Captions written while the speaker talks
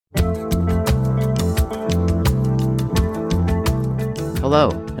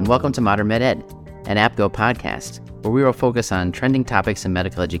Hello, and welcome to Modern Med Ed, an APGO podcast, where we will focus on trending topics in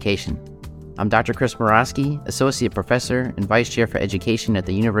medical education. I'm Dr. Chris Morosky, Associate Professor and Vice Chair for Education at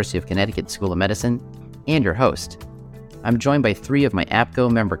the University of Connecticut School of Medicine, and your host. I'm joined by three of my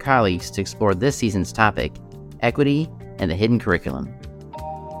APGO member colleagues to explore this season's topic, equity and the hidden curriculum.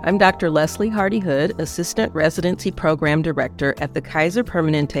 I'm Dr. Leslie Hardy-Hood, Assistant Residency Program Director at the Kaiser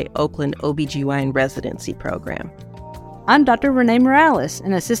Permanente Oakland OBGYN Residency Program. I'm Dr. Renee Morales,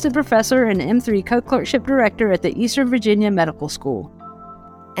 an Assistant Professor and M3 Co-Clerkship Director at the Eastern Virginia Medical School.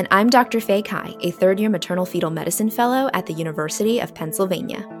 And I'm Dr. Faye Kai, a third-year maternal-fetal medicine fellow at the University of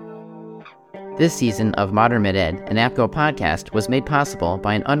Pennsylvania. This season of Modern Med Ed, an APGO podcast, was made possible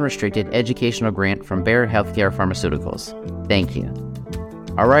by an unrestricted educational grant from Bayer Healthcare Pharmaceuticals. Thank you.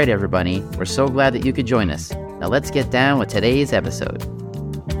 All right, everybody, we're so glad that you could join us. Now let's get down with today's episode.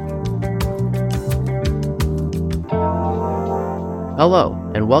 Hello,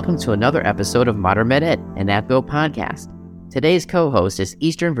 and welcome to another episode of Modern Med Ed, an APGO podcast. Today's co-host is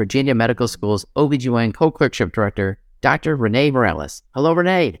Eastern Virginia Medical School's OBGYN Co-Clerkship Director, Dr. Renee Morales. Hello,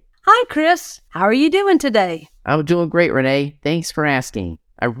 Renee. Hi, Chris. How are you doing today? I'm doing great, Renee. Thanks for asking.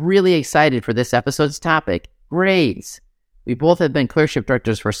 I'm really excited for this episode's topic, grades. We both have been clerkship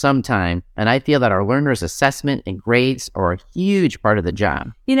directors for some time, and I feel that our learners' assessment and grades are a huge part of the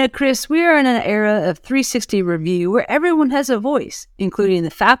job. You know, Chris, we are in an era of 360 review where everyone has a voice, including the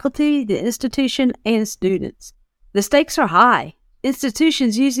faculty, the institution, and students. The stakes are high.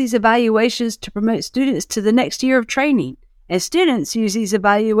 Institutions use these evaluations to promote students to the next year of training, and students use these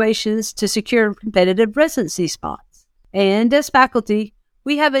evaluations to secure competitive residency spots. And as faculty,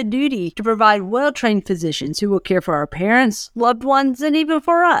 we have a duty to provide well-trained physicians who will care for our parents, loved ones, and even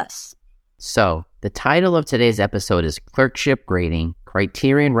for us. So, the title of today's episode is Clerkship Grading,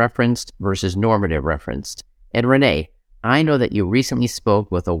 Criterion Referenced versus Normative Referenced. And Renee, I know that you recently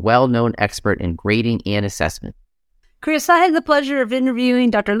spoke with a well-known expert in grading and assessment. Chris, I had the pleasure of interviewing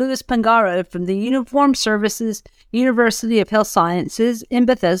Dr. Louis Pangaro from the Uniformed Services University of Health Sciences in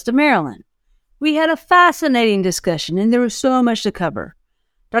Bethesda, Maryland. We had a fascinating discussion, and there was so much to cover.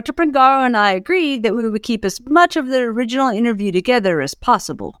 Dr. Pangaro and I agreed that we would keep as much of the original interview together as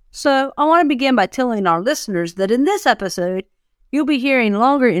possible. So I want to begin by telling our listeners that in this episode, you'll be hearing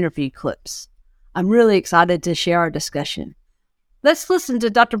longer interview clips. I'm really excited to share our discussion. Let's listen to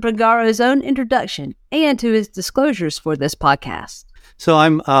Dr. Pangaro's own introduction and to his disclosures for this podcast. So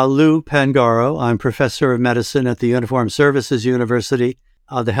I'm Lou Pangaro. I'm Professor of Medicine at the Uniformed Services University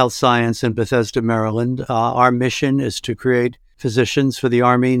of the Health Science in Bethesda, Maryland. Our mission is to create physicians for the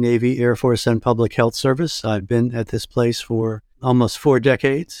Army, Navy, Air Force, and Public Health Service. I've been at this place for almost 4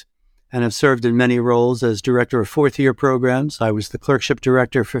 decades and have served in many roles as Director of fourth-year programs. I was the Clerkship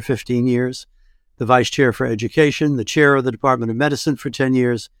Director for 15 years, the Vice Chair for Education, the Chair of the Department of Medicine for 10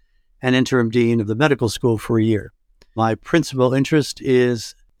 years, and Interim Dean of the Medical School for a year. My principal interest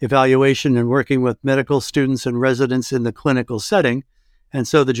is evaluation and working with medical students and residents in the clinical setting, and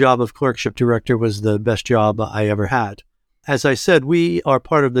so the job of Clerkship Director was the best job I ever had. As I said, we are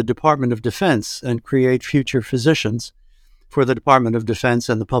part of the Department of Defense and create future physicians for the Department of Defense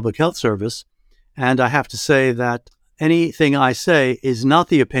and the Public Health Service. And I have to say that anything I say is not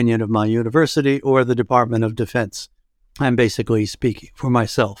the opinion of my university or the Department of Defense. I'm basically speaking for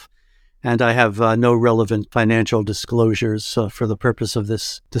myself. And I have no relevant financial disclosures for the purpose of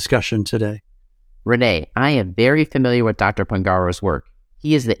this discussion today. Renee, I am very familiar with Dr. Pangaro's work.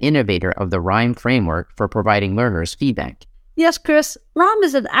 He is the innovator of the RHYME framework for providing learners feedback. Yes, Chris, RHYME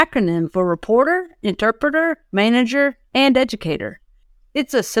is an acronym for Reporter, Interpreter, Manager, and Educator.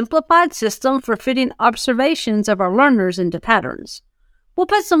 It's a simplified system for fitting observations of our learners into patterns. We'll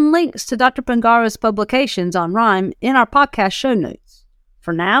put some links to Dr. Pangaro's publications on RHYME in our podcast show notes.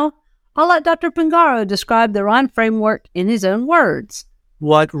 For now, I'll let Dr. Pangaro describe the RHYME framework in his own words.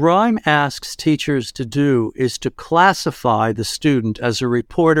 What RHYME asks teachers to do is to classify the student as a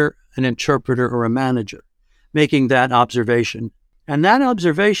reporter, an interpreter, or a manager, making that observation. And that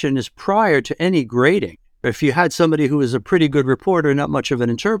observation is prior to any grading. If you had somebody who is a pretty good reporter, not much of an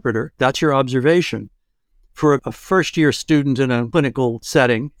interpreter, that's your observation. For a first-year student in a clinical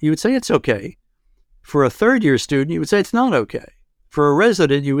setting, you would say it's okay. For a third-year student, you would say it's not okay. For a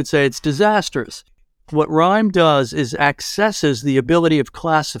resident, you would say it's disastrous. What RHYME does is accesses the ability of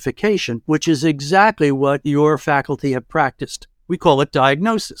classification, which is exactly what your faculty have practiced. We call it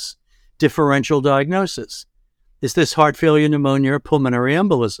diagnosis, differential diagnosis. Is this heart failure, pneumonia, or pulmonary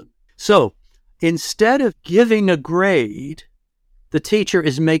embolism? So instead of giving a grade, The teacher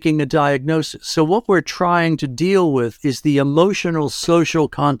is making a diagnosis. So what we're trying to deal with is the emotional social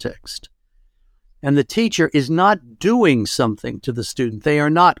context. And the teacher is not doing something to the student. They are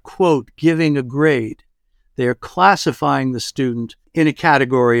not, quote, giving a grade. They are classifying the student in a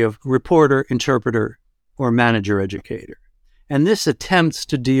category of reporter, interpreter, or manager educator. And this attempts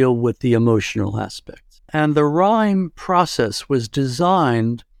to deal with the emotional aspects. And the RHYME process was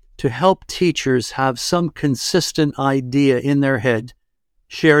designed to help teachers have some consistent idea in their head,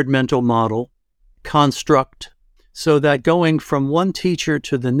 shared mental model, construct, so that going from one teacher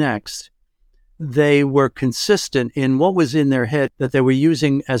to the next, they were consistent in what was in their head that they were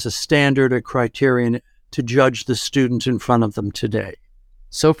using as a standard or criterion to judge the student in front of them today.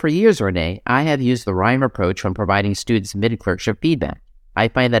 So for years, Renee, I have used the RHYME approach when providing students mid-clerkship feedback. I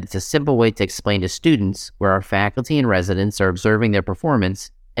find that it's a simple way to explain to students where our faculty and residents are observing their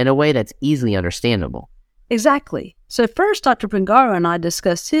performance in a way that's easily understandable. Exactly. So first, Dr. Pangaro and I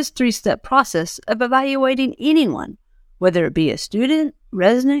discussed his 3-step process of evaluating anyone, whether it be a student,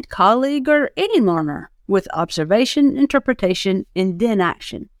 resident, colleague, or any learner, with observation, interpretation, and then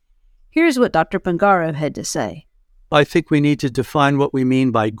action. Here's what Dr. Pangaro had to say. I think we need to define what we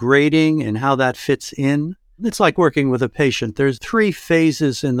mean by grading and how that fits in. It's like working with a patient. There's 3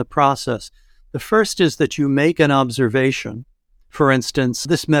 phases in the process. The first is that you make an observation. For instance,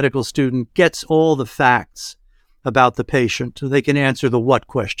 this medical student gets all the facts about the patient. They can answer the what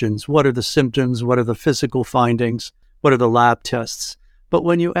questions. What are the symptoms? What are the physical findings? What are the lab tests? But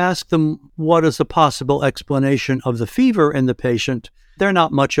when you ask them what is a possible explanation of the fever in the patient, they're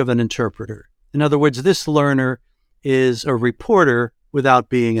not much of an interpreter. In other words, this learner is a reporter without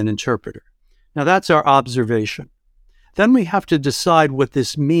being an interpreter. Now that's our observation. Then we have to decide what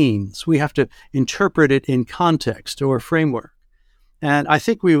this means. We have to interpret it in context or framework. And I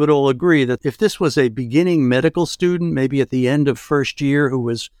think we would all agree that if this was a beginning medical student, maybe at the end of first year, who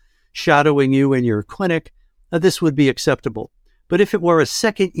was shadowing you in your clinic, this would be acceptable. But if it were a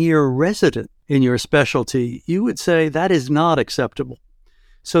second-year resident in your specialty, you would say that is not acceptable.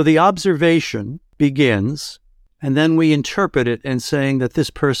 So the observation begins, and then we interpret it and saying that this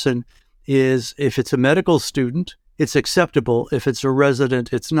person is, if it's a medical student, it's acceptable. If it's a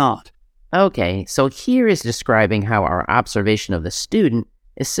resident, it's not. Okay, so here is describing how our observation of the student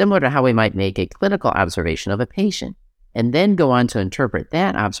is similar to how we might make a clinical observation of a patient, and then go on to interpret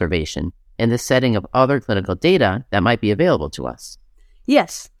that observation in the setting of other clinical data that might be available to us.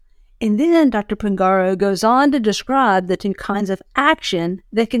 Yes, and then Dr. Pangaro goes on to describe the 2 kinds of action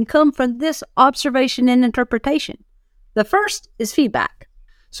that can come from this observation and interpretation. The first is feedback.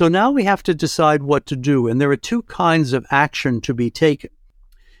 So now we have to decide what to do, and there are 2 kinds of action to be taken.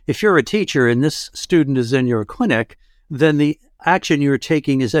 If you're a teacher and this student is in your clinic, then the action you're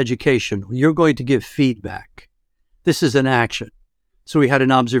taking is education. You're going to give feedback. This is an action. So we had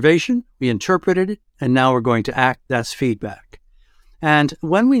an observation, we interpreted it, and now we're going to act. That's feedback. And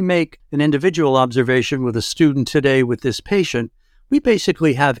when we make an individual observation with a student today with this patient, we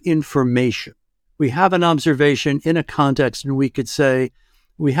basically have information. We have an observation in a context, and we could say,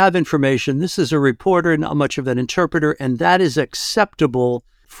 we have information. This is a reporter, not much of an interpreter, and that is acceptable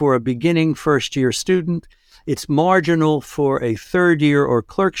for a beginning first-year student. It's marginal for a third-year or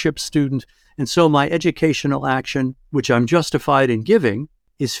clerkship student. And so my educational action, which I'm justified in giving,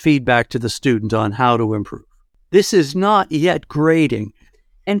 is feedback to the student on how to improve. This is not yet grading.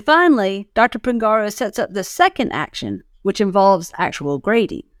 And finally, Dr. Pangaro sets up the second action, which involves actual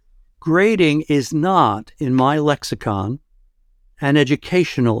grading. Grading is not, in my lexicon, an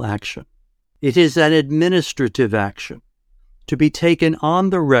educational action. It is an administrative action, to be taken on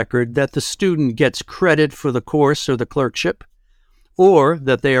the record that the student gets credit for the course or the clerkship, or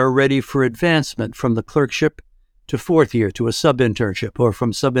that they are ready for advancement from the clerkship to 4th year to a sub-internship, or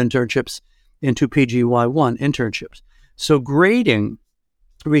from sub-internships into PGY1 internships. So grading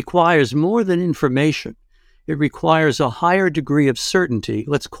requires more than information. It requires a higher degree of certainty,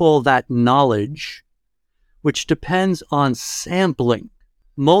 let's call that knowledge, which depends on sampling,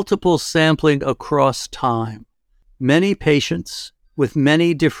 multiple sampling across time. Many patients with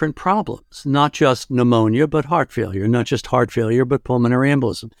many different problems, not just pneumonia, but heart failure, not just heart failure, but pulmonary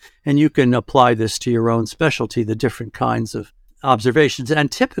embolism. And you can apply this to your own specialty, the different kinds of observations,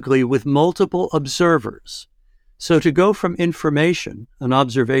 and typically with multiple observers. So to go from information, an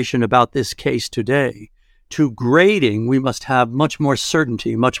observation about this case today, to grading, we must have much more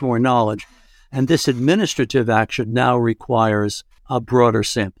certainty, much more knowledge. And this administrative action now requires a broader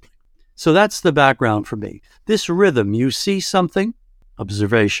sampling. So that's the background for me. This rhythm, you see something,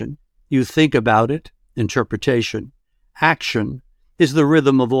 observation, you think about it, interpretation, action, is the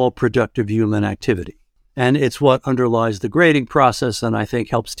rhythm of all productive human activity. And it's what underlies the grading process, and I think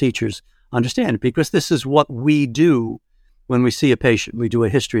helps teachers understand it, because this is what we do when we see a patient. We do a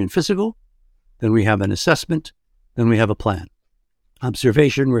history and physical, then we have an assessment, then we have a plan.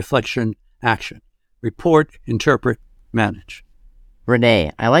 Observation, reflection, action. Report, interpret, manage.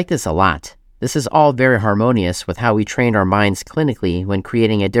 Renee, I like this a lot. This is all very harmonious with how we train our minds clinically when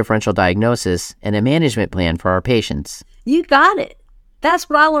creating a differential diagnosis and a management plan for our patients. You got it. That's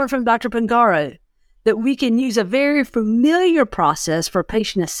what I learned from Dr. Pangaro, that we can use a very familiar process for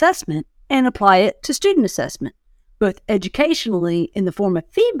patient assessment and apply it to student assessment, both educationally in the form of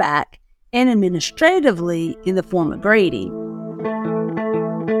feedback and administratively in the form of grading.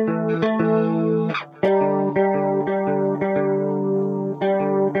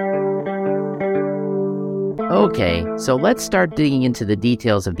 Okay, so let's start digging into the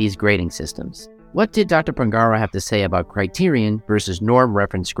details of these grading systems. What did Dr. Pangaro have to say about Criterion versus norm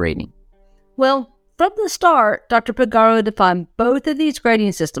reference grading? Well, from the start, Dr. Pangaro defined both of these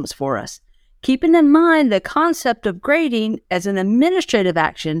grading systems for us, keeping in mind the concept of grading as an administrative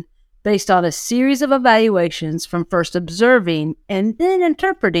action based on a series of evaluations from first observing and then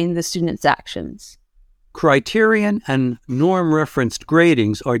interpreting the student's actions. Criterion and norm-referenced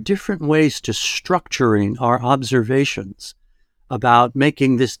gradings are different ways to structuring our observations about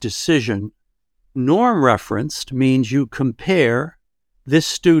making this decision. Norm-referenced means you compare this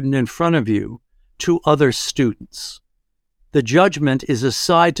student in front of you to other students. The judgment is a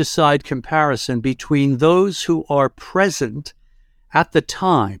side-to-side comparison between those who are present at the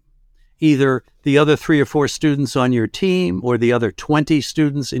time, either the other 3 or 4 students on your team or the other 20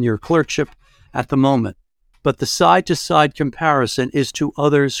 students in your clerkship at the moment. But the side-to-side comparison is to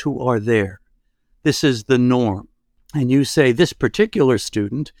others who are there. This is the norm. And you say this particular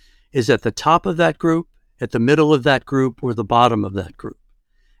student is at the top of that group, at the middle of that group, or the bottom of that group.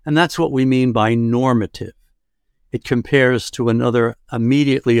 And that's what we mean by normative. It compares to another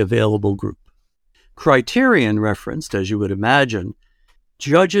immediately available group. Criterion referenced, as you would imagine,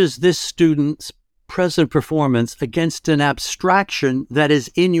 judges this student's present performance against an abstraction that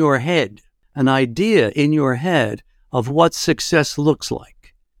is in your head, an idea in your head of what success looks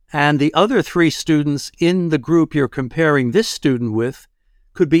like. And the other 3 students in the group you're comparing this student with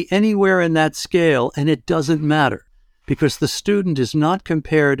could be anywhere in that scale, and it doesn't matter, because the student is not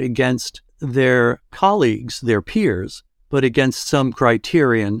compared against their colleagues, their peers, but against some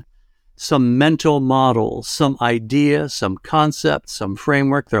criterion, some mental model, some idea, some concept, some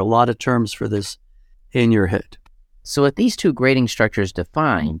framework. There are a lot of terms for this in your head. So with these 2 grading structures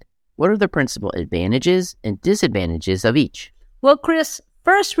defined, what are the principal advantages and disadvantages of each? Well, Chris,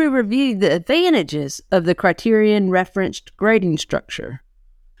 first we reviewed the advantages of the criterion-referenced grading structure.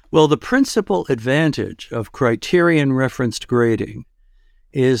 Well, the principal advantage of criterion-referenced grading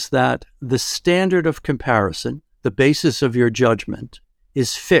is that the standard of comparison, the basis of your judgment,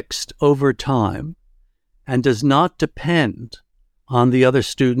 is fixed over time and does not depend on the other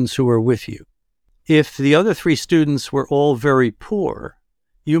students who are with you. If the other 3 students were all very poor,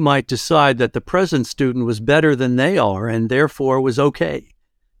 you might decide that the present student was better than they are and therefore was okay,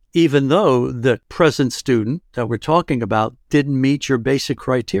 even though the present student that we're talking about didn't meet your basic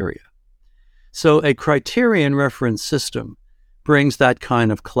criteria. So a criterion reference system brings that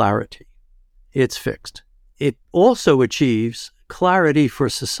kind of clarity. It's fixed. It also achieves clarity for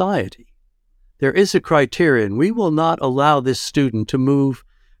society. There is a criterion. We will not allow this student to move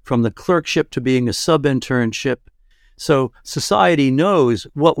from the clerkship to being a sub-internship. So society knows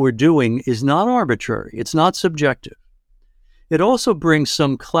what we're doing is not arbitrary. It's not subjective. It also brings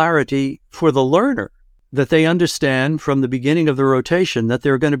some clarity for the learner, that they understand from the beginning of the rotation that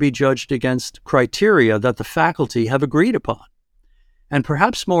they're going to be judged against criteria that the faculty have agreed upon. And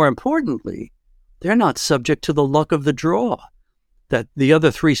perhaps more importantly, they're not subject to the luck of the draw, that the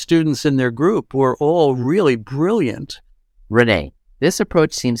other 3 students in their group were all really brilliant. Renee, this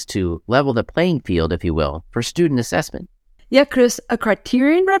approach seems to level the playing field, if you will, for student assessment. Yeah, Chris, a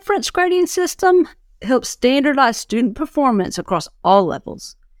criterion reference grading system helps standardize student performance across all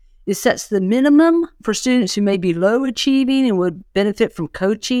levels. It sets the minimum for students who may be low achieving and would benefit from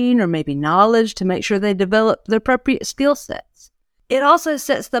coaching or maybe knowledge to make sure they develop the appropriate skill sets. It also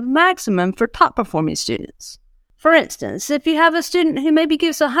sets the maximum for top performing students. For instance, if you have a student who maybe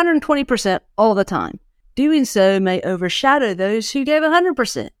gives 120% all the time, doing so may overshadow those who gave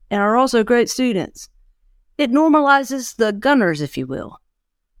 100% and are also great students. It normalizes the gunners, if you will.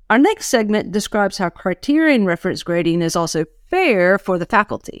 Our next segment describes how criterion reference grading is also fair for the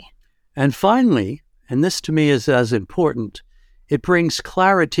faculty. And finally, and this to me is as important, it brings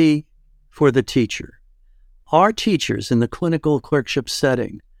clarity for the teacher. Our teachers in the clinical clerkship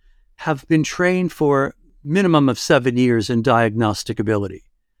setting have been trained for minimum of 7 years in diagnostic ability.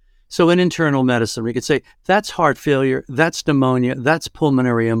 So in internal medicine, we could say, that's heart failure, that's pneumonia, that's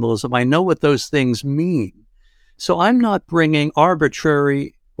pulmonary embolism. I know what those things mean. So I'm not bringing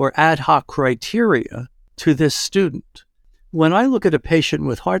arbitrary or ad hoc criteria to this student. When I look at a patient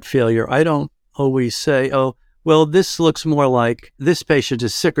with heart failure, I don't always say, oh, well, this looks more like this patient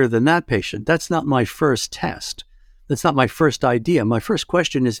is sicker than that patient. That's not my first test. That's not my first idea. My first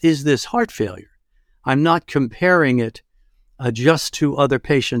question is this heart failure? I'm not comparing it just to other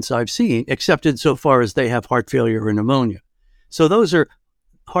patients I've seen, except insofar as they have heart failure or pneumonia. So those are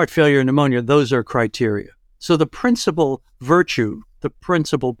heart failure and pneumonia. Those are criteria. So the principal virtue, the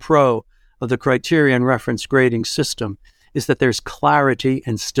principal pro of the Criterion reference grading system is that there's clarity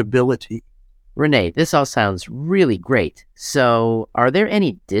and stability. Renee, this all sounds really great. So are there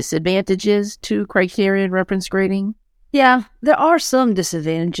any disadvantages to Criterion reference grading? Yeah, there are some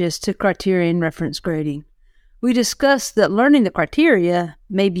disadvantages to Criterion reference grading. We discussed that learning the criteria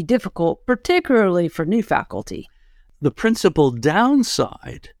may be difficult, particularly for new faculty. The principal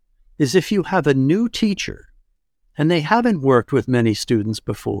downside is if you have a new teacher and they haven't worked with many students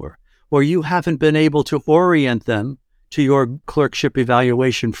before, or you haven't been able to orient them to your clerkship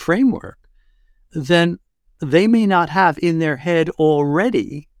evaluation framework, then they may not have in their head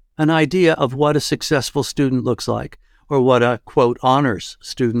already an idea of what a successful student looks like or what a, quote, honors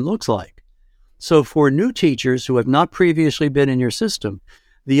student looks like. So for new teachers who have not previously been in your system,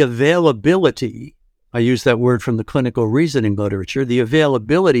 the availability, I use that word from the clinical reasoning literature, the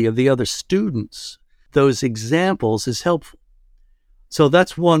availability of the other students, those examples is helpful. So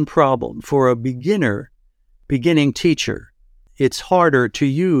that's one problem. For a beginning teacher, it's harder to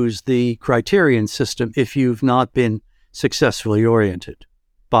use the Criterion system if you've not been successfully oriented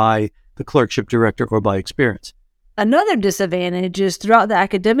by the clerkship director or by experience. Another disadvantage is throughout the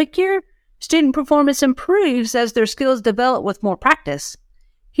academic year, student performance improves as their skills develop with more practice.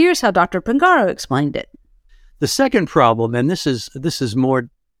 Here's how Dr. Pangaro explained it. The second problem, and this is more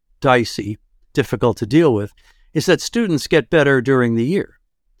dicey, difficult to deal with, is that students get better during the year.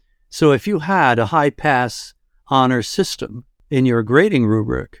 So if you had a high pass honors system in your grading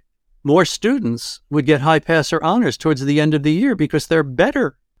rubric, more students would get high pass or honors towards the end of the year because they're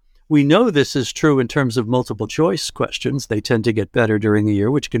better. We know this is true in terms of multiple choice questions. They tend to get better during the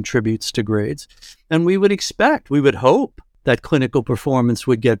year, which contributes to grades. And we would hope that clinical performance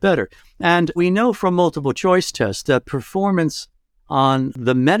would get better. And we know from multiple choice tests that performance on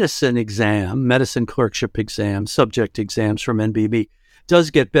the medicine exam, medicine clerkship exam, subject exams from NBB, does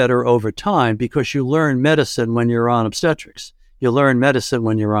get better over time because you learn medicine when you're on obstetrics. You learn medicine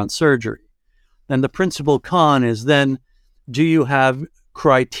when you're on surgery. And the principal con is then, do you have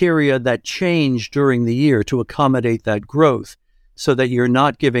criteria that change during the year to accommodate that growth so that you're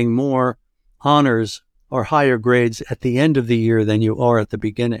not giving more honors or higher grades at the end of the year than you are at the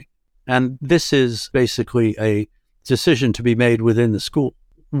beginning? And this is basically a decision to be made within the school.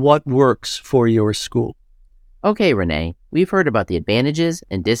 What works for your school? Okay, Renee, we've heard about the advantages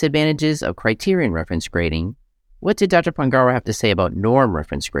and disadvantages of Criterion reference grading. What did Dr. Pangaro have to say about norm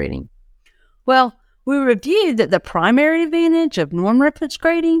reference grading? Well, we reviewed that the primary advantage of norm reference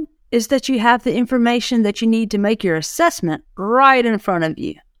grading is that you have the information that you need to make your assessment right in front of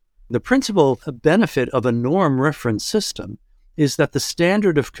you. The principal benefit of a norm reference system is that the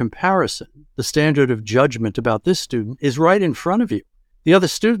standard of comparison, the standard of judgment about this student is right in front of you. The other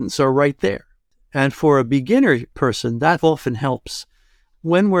students are right there. And for a beginner person, that often helps.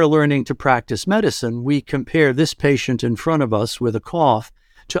 When we're learning to practice medicine, we compare this patient in front of us with a cough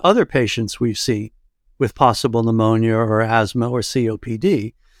to other patients we've seen with possible pneumonia or asthma or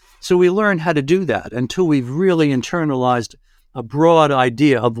COPD. So we learn how to do that until we've really internalized a broad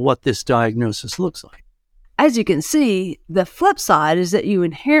idea of what this diagnosis looks like. As you can see, the flip side is that you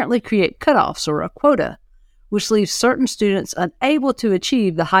inherently create cutoffs or a quota, which leaves certain students unable to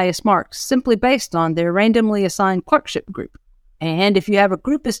achieve the highest marks simply based on their randomly assigned clerkship group. And if you have a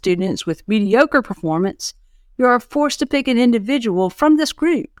group of students with mediocre performance, you are forced to pick an individual from this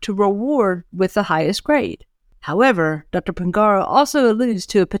group to reward with the highest grade. However, Dr. Pangaro also alludes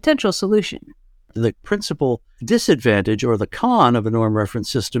to a potential solution. The principal disadvantage or the con of a norm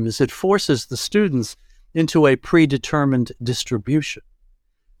reference system is it forces the students into a predetermined distribution.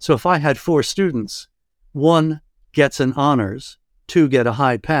 So if I had 4 students, 1 gets an honors, 2 get a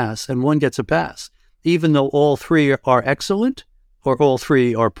high pass, and 1 gets a pass, even though all 3 are excellent or all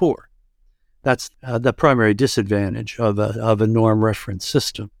 3 are poor. That's the primary disadvantage of a norm reference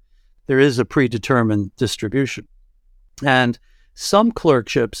system. There is a predetermined distribution. And some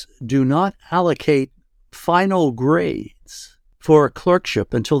clerkships do not allocate final grades for a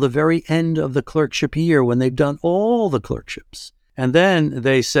clerkship until the very end of the clerkship year when they've done all the clerkships. And then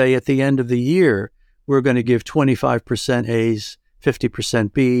they say at the end of the year, we're going to give 25% A's,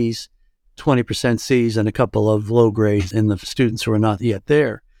 50% B's, 20% C's, and a couple of low grades in the students who are not yet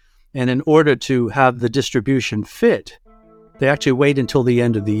there. And in order to have the distribution fit, they actually wait until the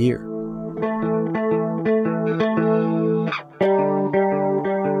end of the year.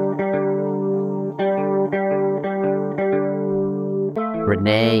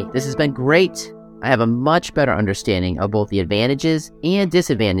 Renee, this has been great. I have a much better understanding of both the advantages and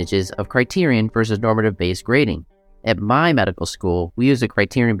disadvantages of Criterion versus normative-based grading. At my medical school, we use a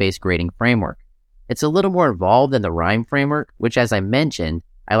Criterion-based grading framework. It's a little more involved than the RIME framework, which, as I mentioned,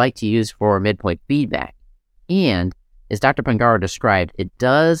 I like to use for midpoint feedback. And, as Dr. Pangaro described, it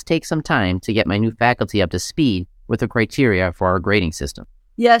does take some time to get my new faculty up to speed with the criteria for our grading system.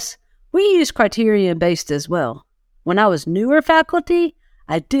 Yes, we use Criterion-based as well. When I was newer faculty,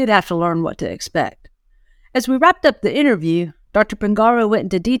 I did have to learn what to expect. As we wrapped up the interview, Dr. Pangaro went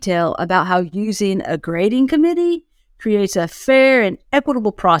into detail about how using a grading committee creates a fair and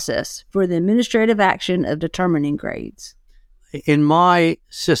equitable process for the administrative action of determining grades. In my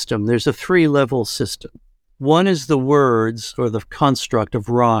system, there's a 3-level system. One is the words or the construct of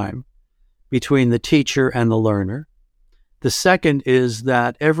RIME between the teacher and the learner. The second is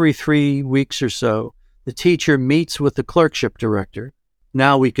that every 3 weeks or so, the teacher meets with the clerkship director.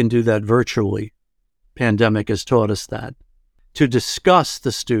 Now we can do that virtually. Pandemic has taught us that. To discuss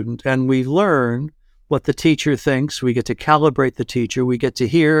the student, and we learn what the teacher thinks. We get to calibrate the teacher. We get to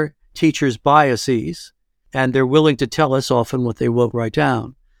hear teachers' biases, and they're willing to tell us often what they will write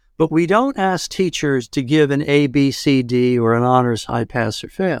down. But we don't ask teachers to give an A, B, C, D, or an honors high pass or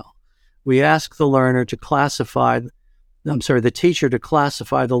fail. We ask the teacher to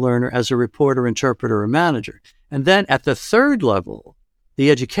classify the learner as a reporter, interpreter, or manager. And then at the 3rd level, the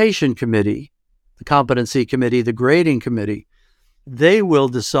education committee, the competency committee, the grading committee, they will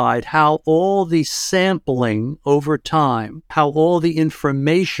decide how all the sampling over time, how all the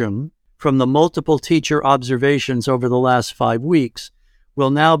information from the multiple teacher observations over the last 5 weeks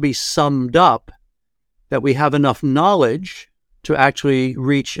will now be summed up, that we have enough knowledge to actually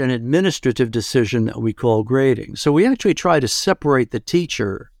reach an administrative decision that we call grading. So we actually try to separate the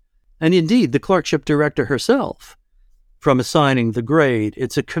teacher, and indeed the clerkship director herself, from assigning the grade.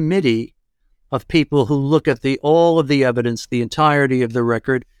 It's a committee of people who look at all of the evidence, the entirety of the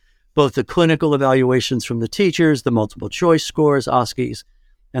record, both the clinical evaluations from the teachers, the multiple choice scores, OSCEs,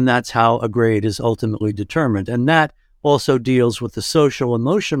 and that's how a grade is ultimately determined. And that also deals with the social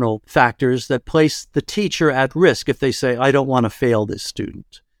emotional factors that place the teacher at risk if they say, I don't want to fail this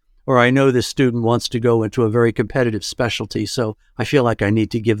student, or I know this student wants to go into a very competitive specialty, so I feel like I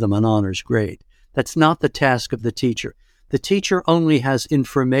need to give them an honors grade. That's not the task of the teacher. The teacher only has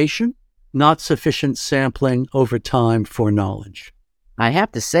information, not sufficient sampling over time for knowledge. I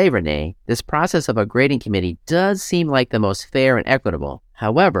have to say, Renee, this process of a grading committee does seem like the most fair and equitable.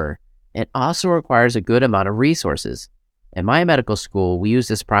 However, it also requires a good amount of resources. In my medical school, we use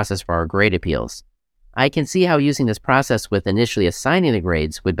this process for our grade appeals. I can see how using this process with initially assigning the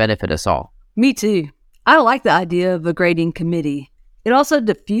grades would benefit us all. Me too. I like the idea of a grading committee. It also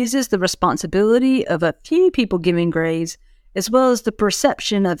diffuses the responsibility of a few people giving grades, as well as the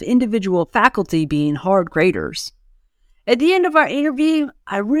perception of individual faculty being hard graders. At the end of our interview,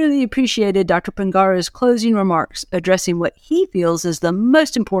 I really appreciated Dr. Pangaro's closing remarks addressing what he feels is the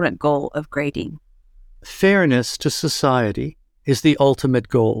most important goal of grading. Fairness to society is the ultimate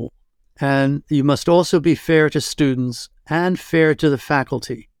goal, and you must also be fair to students and fair to the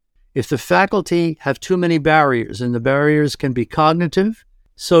faculty. If the faculty have too many barriers, and the barriers can be cognitive,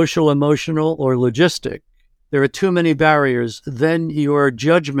 social, emotional, or logistic, there are too many barriers, then your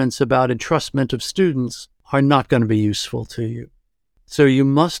judgments about entrustment of students are not going to be useful to you. So you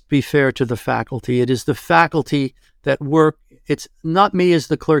must be fair to the faculty. It is the faculty that work. It's not me as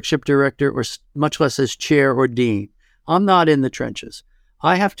the clerkship director, or much less as chair or dean. I'm not in the trenches.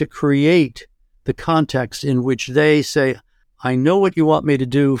 I have to create the context in which they say, I know what you want me to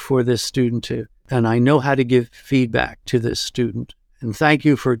do for this student too, and I know how to give feedback to this student. And thank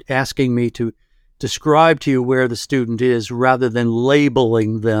you for asking me to describe to you where the student is rather than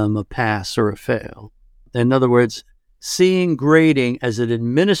labeling them a pass or a fail. In other words, seeing grading as an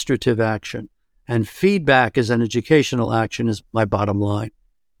administrative action and feedback as an educational action is my bottom line.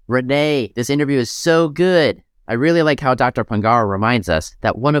 Renee, this interview is so good. I really like how Dr. Pangaro reminds us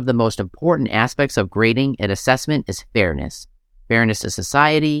that one of the most important aspects of grading and assessment is fairness. Fairness to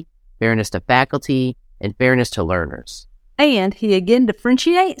society, fairness to faculty, and fairness to learners. And he again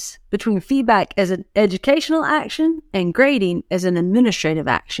differentiates between feedback as an educational action and grading as an administrative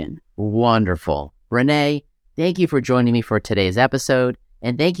action. Wonderful. Renee, thank you for joining me for today's episode,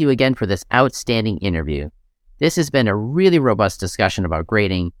 and thank you again for this outstanding interview. This has been a really robust discussion about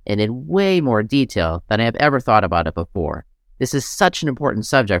grading and in way more detail than I have ever thought about it before. This is such an important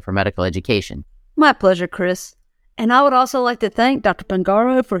subject for medical education. My pleasure, Chris. And I would also like to thank Dr.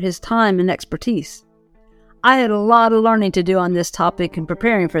 Pangaro for his time and expertise. I had a lot of learning to do on this topic in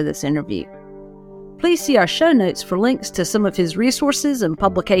preparing for this interview. Please see our show notes for links to some of his resources and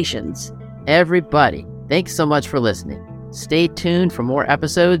publications. Everybody, thanks so much for listening. Stay tuned for more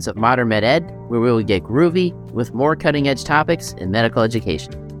episodes of Modern Med Ed, where we will get groovy with more cutting-edge topics in medical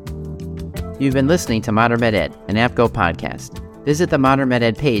education. You've been listening to Modern Med Ed, an APGO podcast. Visit the Modern Med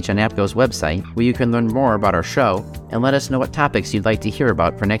Ed page on APGO's website, where you can learn more about our show and let us know what topics you'd like to hear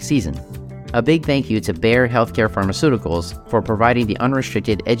about for next season. A big thank you to Bayer Healthcare Pharmaceuticals for providing the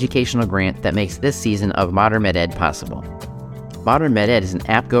unrestricted educational grant that makes this season of Modern Med Ed possible. Modern Med Ed is an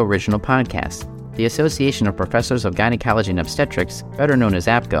APGO original podcast. The Association of Professors of Gynecology and Obstetrics, better known as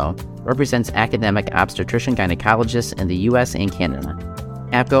APGO, represents academic obstetrician gynecologists in the U.S. and Canada.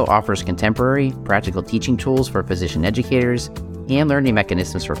 APGO offers contemporary, practical teaching tools for physician educators and learning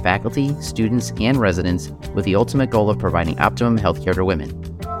mechanisms for faculty, students, and residents with the ultimate goal of providing optimum healthcare to women.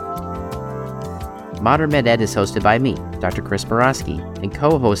 Modern Med Ed is hosted by me, Dr. Chris Borowski, and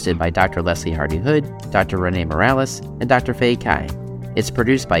co-hosted by Dr. Leslie Hardy-Hood, Dr. Renee Morales, and Dr. Faye Kai. It's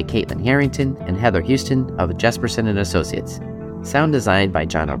produced by Caitlin Harrington and Heather Houston of Jesperson & Associates. Sound designed by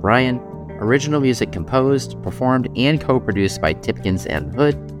John O'Brien. Original music composed, performed, and co-produced by Tipkins and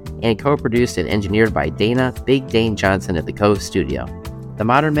Hood, and co-produced and engineered by Dana Big Dane Johnson at the Cove Studio. The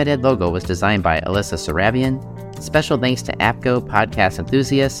Modern Med Ed logo was designed by Alyssa Sarabian. Special thanks to APGO podcast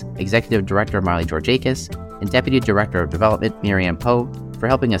enthusiasts, Executive Director Molly Georgakis, and Deputy Director of Development Miriam Poe for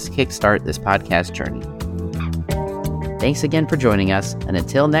helping us kickstart this podcast journey. Thanks again for joining us, and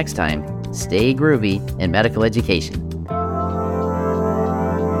until next time, stay groovy in medical education.